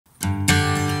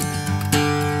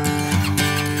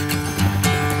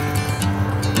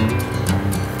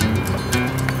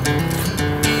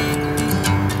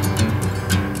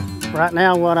Right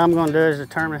now what I'm going to do is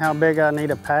determine how big I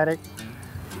need a paddock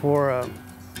for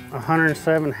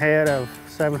 107 head of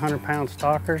 700-pound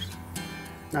stockers.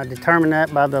 And I determine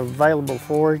that by the available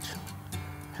forage,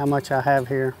 how much I have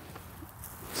here.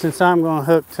 Since I'm going to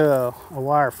hook to a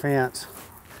wire fence,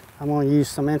 I'm going to use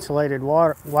some insulated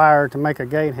wire to make a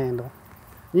gate handle.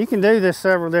 You can do this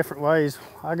several different ways.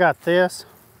 I got this,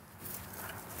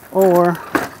 or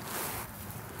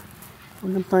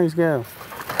where them things go?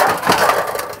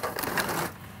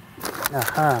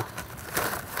 Aha.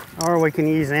 Or we can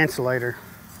use insulator.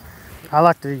 I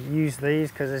like to use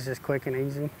these because it's just quick and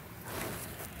easy.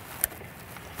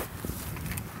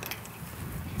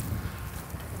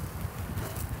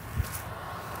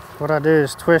 What I do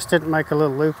is twist it and make a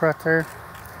little loop right there.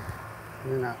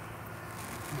 And then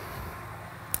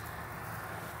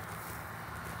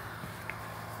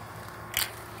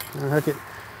I'll hook it.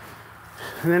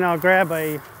 And then I'll grab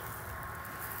a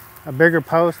bigger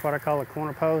post, what I call a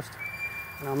corner post,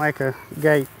 and I'll make a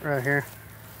gate right here.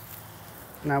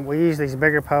 Now we use these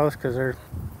bigger posts because they're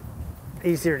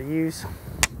easier to use,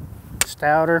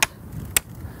 stouter.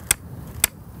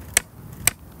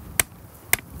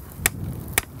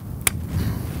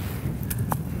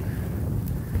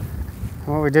 And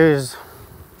what we do is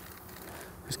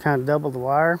just kind of double the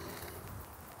wire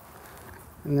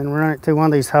and then run it through one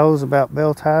of these holes about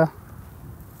belt high.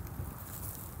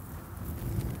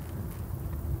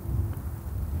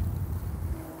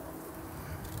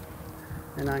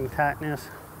 And I can tighten this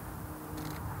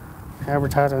however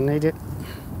tight I need it.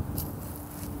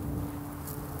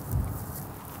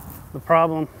 The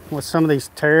problem with some of these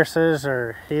terraces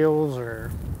or hills or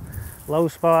low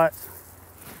spots,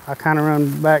 I kind of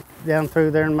run back down through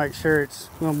there and make sure it's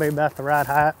going to be about the right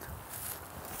height.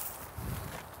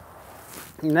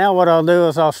 Now what I'll do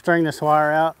is I'll string this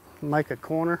wire out and make a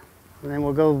corner, and then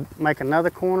we'll go make another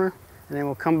corner, and then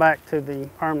we'll come back to the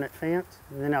permanent fence,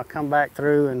 and then I'll come back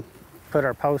through and put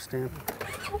our post in.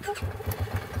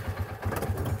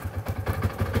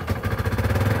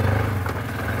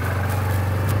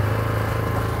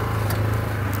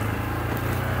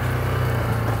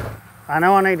 I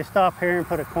know I need to stop here and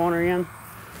put a corner in,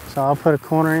 so I'll put a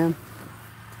corner in.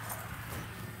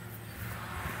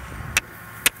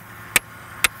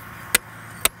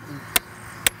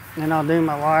 Then I'll do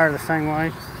my wire the same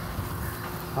way.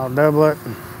 I'll double it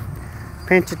and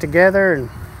pinch it together and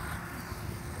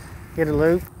get a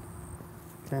loop.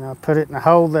 Then I'll put it in a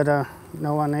hole that I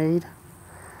know I need.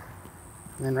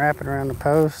 And then wrap it around the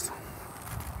post.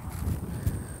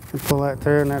 And pull that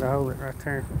through and that'll hold it right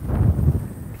there.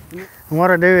 And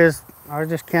what I do is I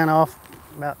just count off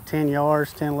about 10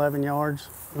 yards, 10, 11 yards,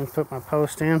 and put my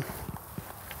post in.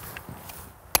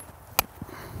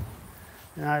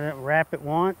 And I wrap it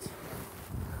once.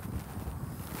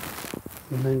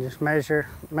 And then just measure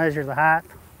the height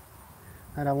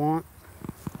that I want.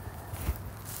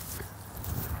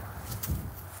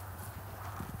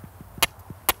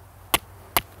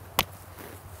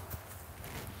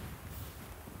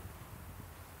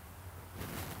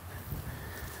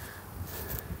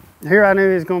 Here I knew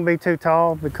it was going to be too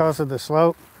tall because of the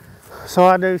slope. So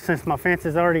I do, since my fence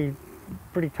is already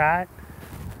pretty tight,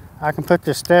 I can put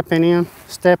this step in,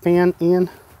 and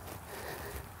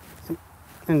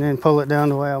then pull it down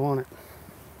the way I want it.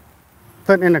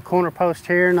 Putting in a corner post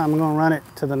here, and I'm going to run it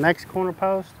to the next corner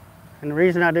post. And the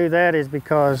reason I do that is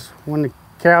because when the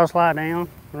cows lie down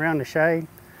around the shade,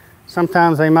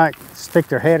 sometimes they might stick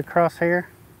their head across here.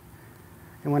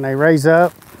 And when they raise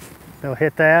up, they'll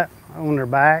hit that on their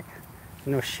back,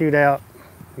 and they'll shoot out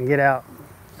and get out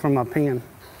from my pen.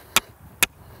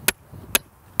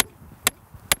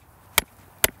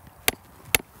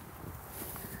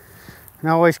 And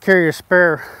I always carry a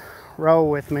spare roll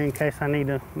with me in case I need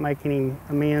to make any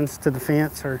amends to the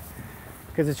fence, or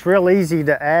because it's real easy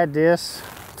to add this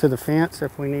to the fence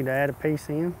if we need to add a piece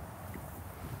in.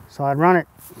 So I'd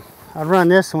run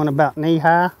this one about knee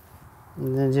high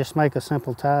and then just make a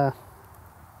simple tie.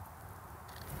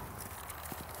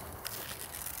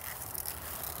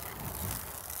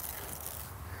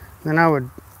 Then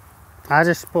I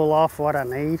just pull off what I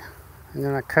need, and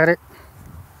then I cut it.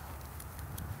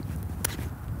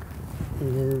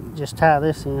 And then just tie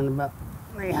this in about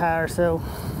knee high or so.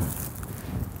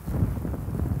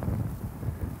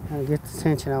 And get the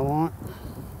tension I want.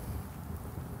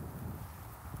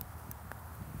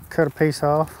 Cut a piece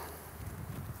off.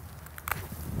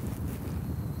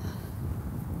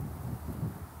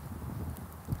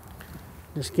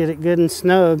 Just get it good and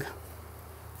snug.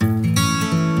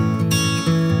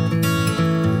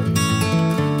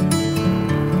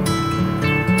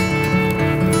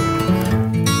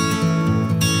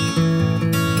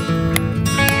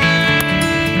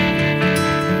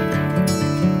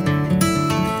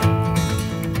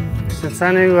 Since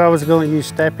I knew I was going to use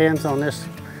step ends on this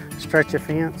stretch of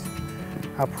fence,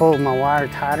 I pulled my wire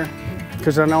tighter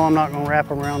because I know I'm not going to wrap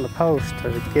around the post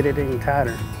to get it any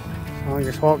tighter. So I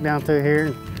just walk down through here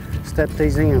and step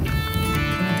these in.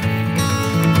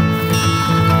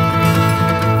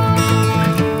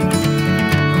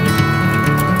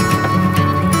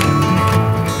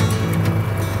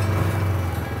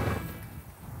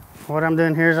 What I'm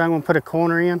doing here is I'm going to put a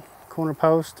corner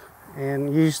post,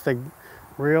 and use the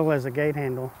reel as a gate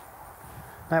handle.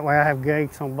 That way I have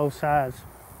gates on both sides.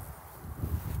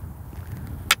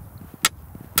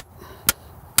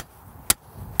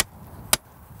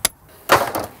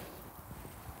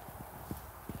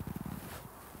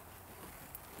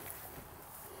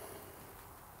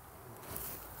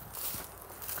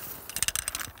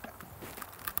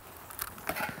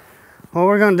 What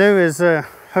we're going to do is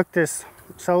hook this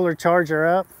solar charger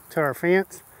up to our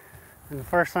fence. And the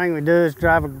first thing we do is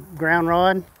drive a ground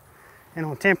rod. And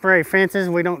on temporary fences,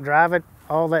 we don't drive it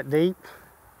all that deep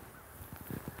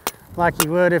like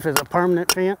you would if it's a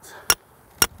permanent fence.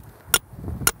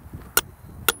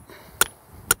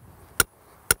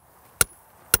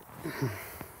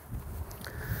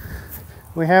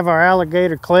 We have our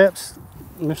alligator clips.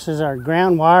 This is our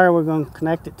ground wire. We're going to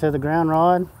connect it to the ground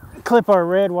rod. Clip our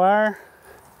red wire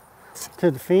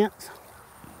to the fence.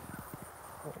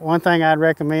 One thing I'd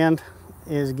recommend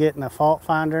is getting a fault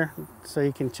finder so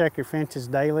you can check your fences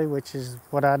daily, which is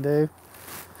what I do.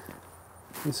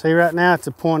 You see right now it's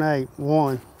a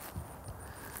 0.81.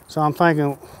 So I'm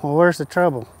thinking, well, where's the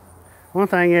trouble? One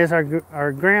thing is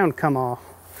our ground come off,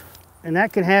 and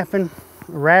that can happen.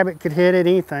 A rabbit could hit it,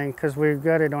 anything, because we've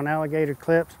got it on alligator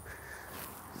clips.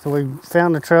 So we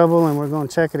found the trouble and we're going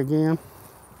to check it again.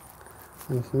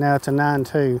 And now it's a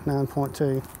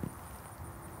 9.2.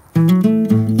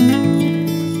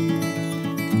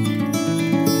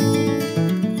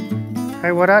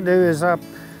 Okay, what I do is I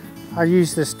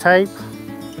use this tape,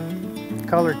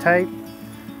 colored tape,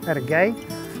 at a gate,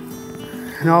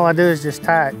 and all I do is just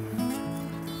tie it,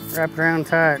 wrap it around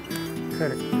tight,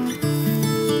 cut it.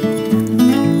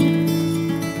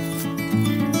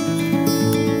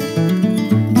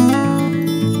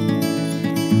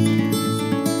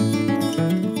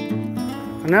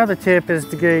 Another tip is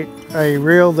to get a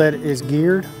reel that is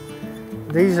geared.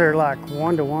 These are like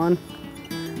 1-to-1.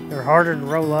 They're harder to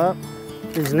roll up.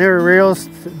 These newer reels,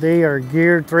 they are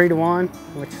geared 3-to-1,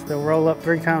 which they'll roll up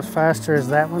 3 times faster as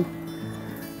that one.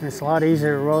 And it's a lot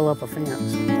easier to roll up a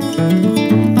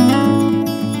fence.